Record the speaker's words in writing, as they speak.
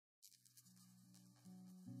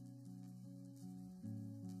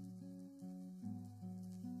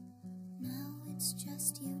it's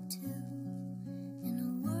just you two in a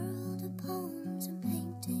world of poems and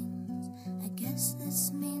paintings. I guess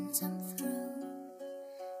this means I'm through.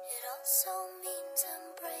 It also means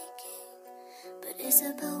I'm breaking. But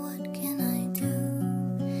Isabel, what can I do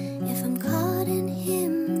if I'm caught in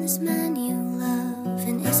him, this man you love?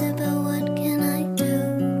 And Isabel, what can I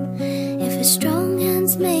do if his strong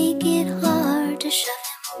hands make it hard to shove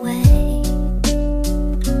him away?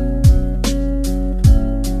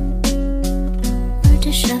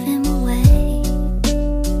 To shove him away,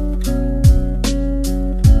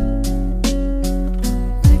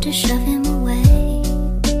 or to shove him away,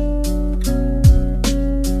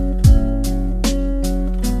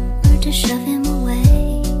 or to shove him away,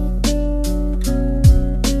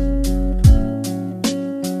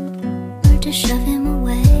 or to shove him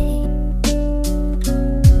away,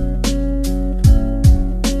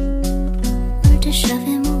 or to shove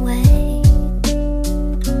him away.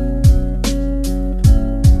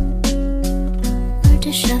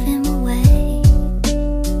 To shove him away,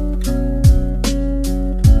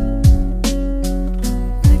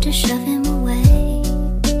 or to shove him away,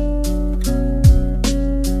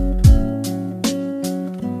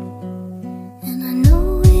 and I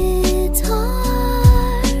know it's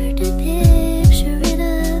hard to picture it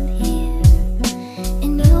up here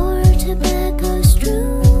in your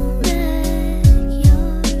tobacco-strewn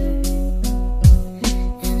backyard,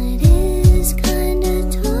 and it is kinda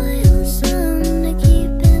toilsome.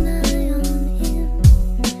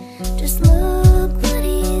 Just look what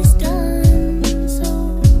he's done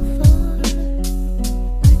so far.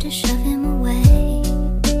 Or to shove him away,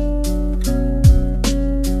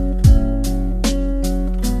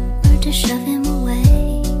 or to shove him away,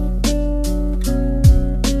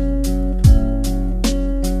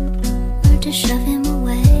 or to shove him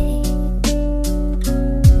away,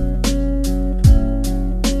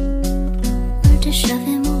 or to shove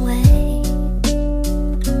him away,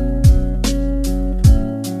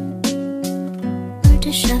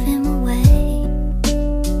 to shove him away.